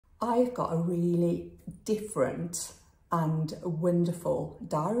I've got a really different and wonderful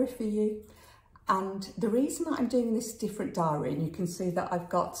diary for you. And the reason that I'm doing this different diary, and you can see that I've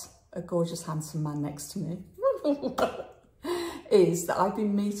got a gorgeous, handsome man next to me, is that I've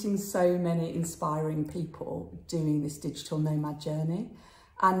been meeting so many inspiring people doing this digital nomad journey.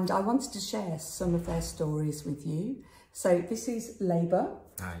 And I wanted to share some of their stories with you. So this is Leyber.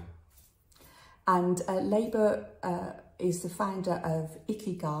 Hi. And Leyber is the founder of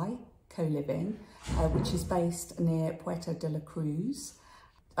Ikigai Co-Living, which is based near Puerto de la Cruz.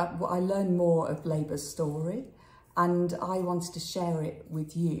 I learned more of Leyber's story, and I wanted to share it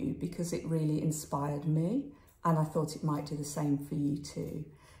with you because it really inspired me, and I thought it might do the same for you too.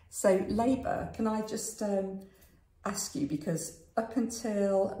 So Leyber, can I just ask you, because up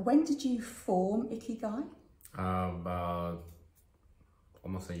until, when did you form Ikigai? About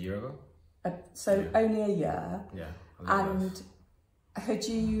almost a year ago. So yeah. Only a year. Yeah. And had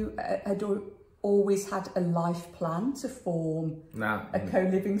you always had a life plan to form a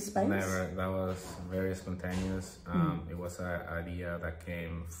co-living space? Never. That was very spontaneous. It was an idea that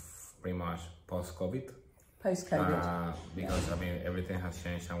came pretty much post-COVID. Post-COVID. Because yeah. I mean, everything has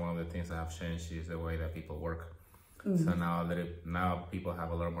changed, and one of the things that have changed is the way that people work. So now people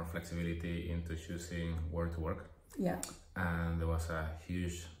have a lot more flexibility into choosing where to work. Yeah. And there was a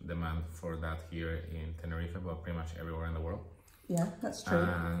huge demand for that here in Tenerife, but pretty much everywhere in the world. Yeah, that's true.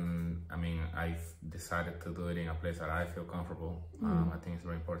 And I mean, I've decided to do it in a place that I feel comfortable. I think it's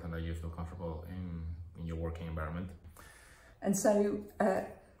very important that you feel comfortable in your working environment. And so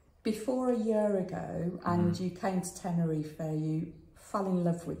before a year ago, and you came to Tenerife, you fell in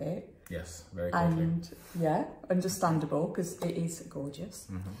love with it. Yes, very quickly. And yeah, understandable, because it is gorgeous.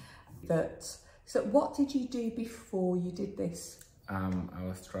 So what did you do before you did this? I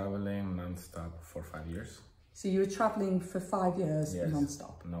was traveling non-stop for 5 years. So you were traveling for 5 years, yes,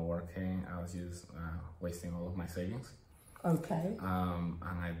 non-stop? No working. I was just wasting all of my savings. Okay. And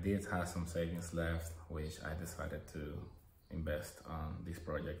I did have some savings left, which I decided to invest on this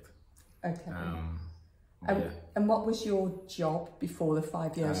project. Okay. Yeah. And what was your job before the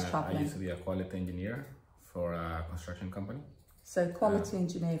 5 years traveling? I used to be a quality engineer for a construction company. So quality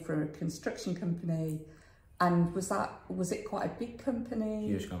engineer for a construction company. And was it quite a big company?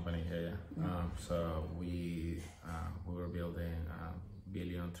 Huge company, yeah. So we were building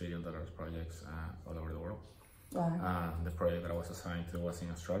billion, $1 trillion projects all over the world. Wow. The project that I was assigned to was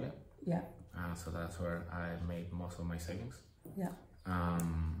in Australia. Yeah. So that's where I made most of my savings. Yeah.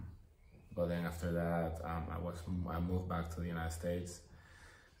 But then after that, I moved back to the United States,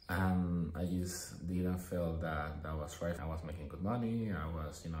 and I just didn't feel that that was right. I was making good money. I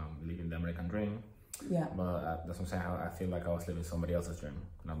was, living the American dream. Yeah. But that's what I'm saying. I feel like I was living somebody else's dream,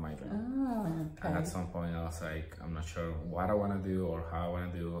 not my dream. Oh, okay. And at some point, I was like, I'm not sure what I want to do or how I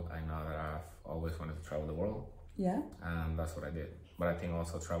want to do. I know that I've always wanted to travel the world. Yeah. And that's what I did. But I think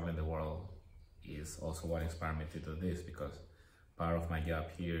also traveling the world is also what inspired me to do this, because part of my job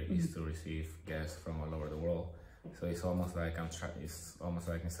here is to receive guests from all over the world. So it's almost like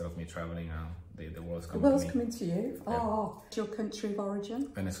instead of me traveling, the world's coming to me. The world's coming to you. Yeah. Oh, your country of origin?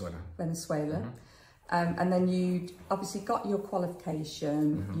 Venezuela. Venezuela. And then you'd obviously got your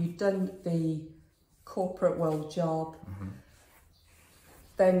qualification, you'd done the corporate world job,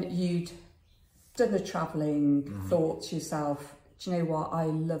 then you'd done the travelling, thought to yourself, do you know what, I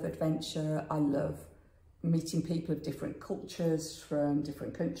love adventure, I love meeting people of different cultures from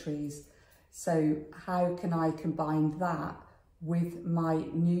different countries. So how can I combine that with my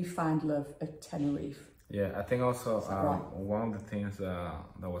newfound love of Tenerife? Yeah, I think also one of the things that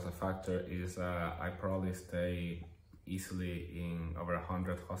was a factor is I probably stay easily in over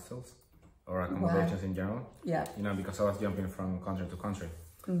 100 hostels or accommodations in general. Yeah. Because I was jumping from country to country.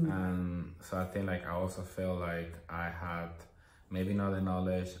 And so I think I also feel like I had maybe not the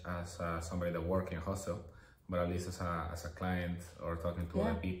knowledge as somebody that worked in a hostel, but at least as a client or talking to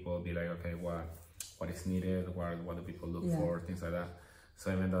other people, be like, okay, what is needed, what do people look for, things like that.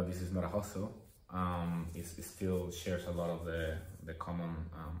 So even though this is not a hostel, it still shares a lot of the common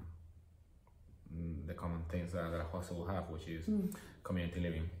things that a hostel will have, which is community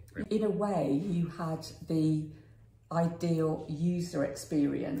living. In a way, you had the ideal user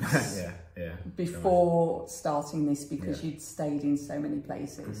experience before starting this, because you'd stayed in so many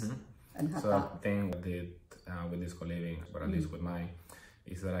places and had that. The thing I did with this co-living, but at least with mine,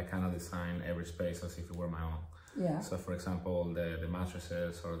 is that I kind of design every space as if it were my own. Yeah. So for example, the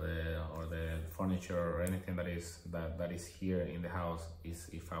mattresses or the furniture or anything that is here in the house is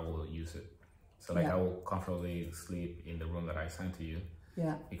if I will use it. So I will comfortably sleep in the room that I assigned to you.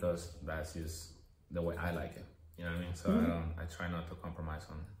 Yeah. Because that's just the way I like it. You know what I mean? So I try not to compromise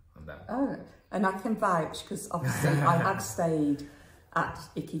on Oh, and I can vouch because obviously I have stayed at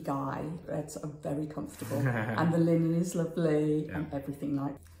Ikigai. It's very comfortable and the linen is lovely and everything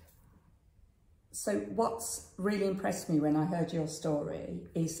like that. So what's really impressed me when I heard your story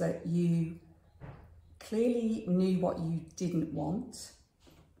is that you clearly knew what you didn't want,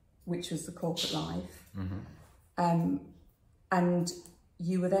 which was the corporate life. And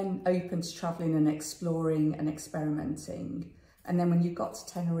you were then open to travelling and exploring and experimenting. And then when you got to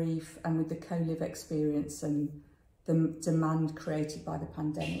Tenerife and with the co-live experience and the demand created by the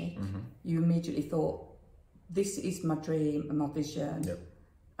pandemic, you immediately thought, this is my dream and my vision,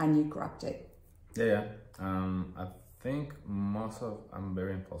 and you grabbed it. Yeah. I think I'm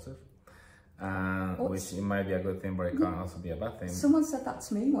very impulsive, which it might be a good thing, but it can also be a bad thing. Someone said that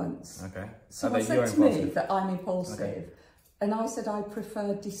to me once. Okay. Someone said to me that I'm impulsive, and I said I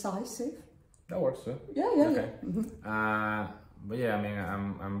prefer decisive. That works too. Yeah. But yeah, I mean,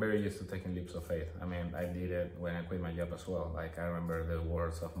 I'm very used to taking leaps of faith. I mean, I did it when I quit my job as well. Like, I remember the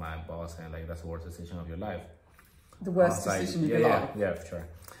words of my boss saying, like, that's the worst decision of your life. The worst decision of your life? Yeah, for sure.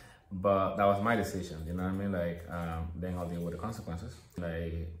 But that was my decision, you know what I mean? Like, then I'll deal with the consequences.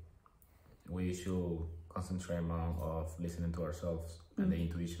 Like, we should concentrate more of listening to ourselves and the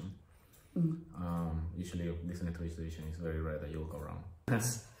intuition. Usually, listening to intuition is very rare that you'll go wrong.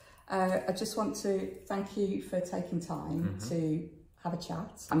 I just want to thank you for taking time to have a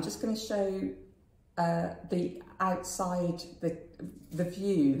chat. I'm just going to show the outside, the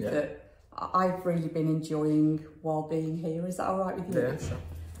view that I've really been enjoying while being here. Is that all right with you? Yeah, sure.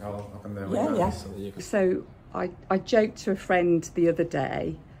 I'll open the window so that you can... So I joked to a friend the other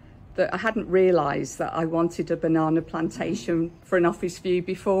day that I hadn't realised that I wanted a banana plantation for an office view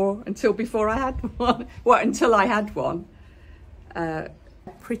until I had one. Well, until I had one.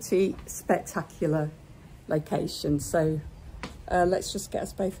 Pretty spectacular location. So let's just get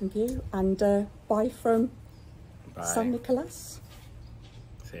us both in view and bye from San Nicolas.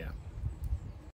 See ya.